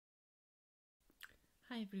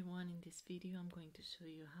Hi everyone, in this video I'm going to show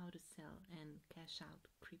you how to sell and cash out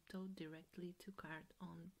crypto directly to card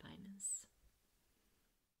on Binance.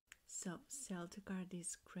 So sell to card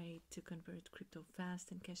is great to convert crypto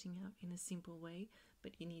fast and cashing out in a simple way,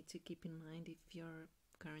 but you need to keep in mind if your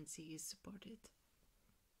currency is supported.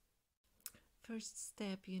 First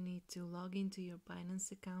step, you need to log into your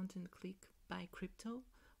Binance account and click buy crypto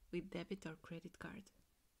with debit or credit card.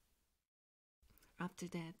 After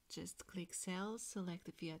that, just click sell, select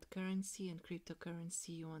the fiat currency and cryptocurrency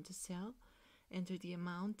you want to sell, enter the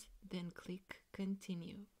amount, then click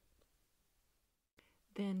continue.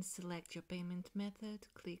 Then select your payment method,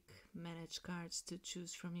 click manage cards to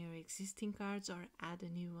choose from your existing cards or add a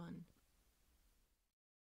new one.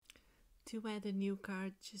 To add a new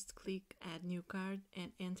card, just click add new card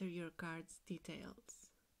and enter your card's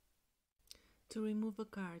details. To remove a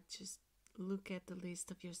card, just look at the list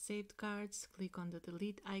of your saved cards, click on the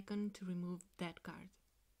delete icon to remove that card.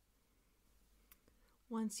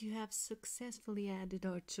 Once you have successfully added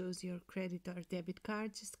or chose your credit or debit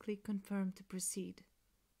card, just click confirm to proceed.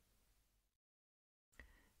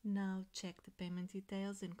 Now check the payment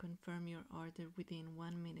details and confirm your order within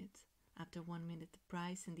 1 minute. After 1 minute, the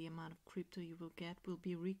price and the amount of crypto you will get will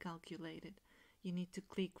be recalculated. You need to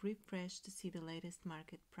click refresh to see the latest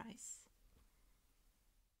market price.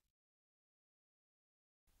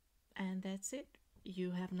 And that's it.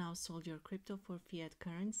 You have now sold your crypto for fiat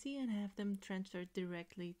currency and have them transferred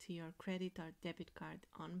directly to your credit or debit card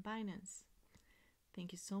on Binance.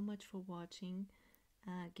 Thank you so much for watching.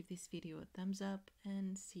 Give this video a thumbs up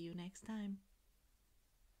and see you next time.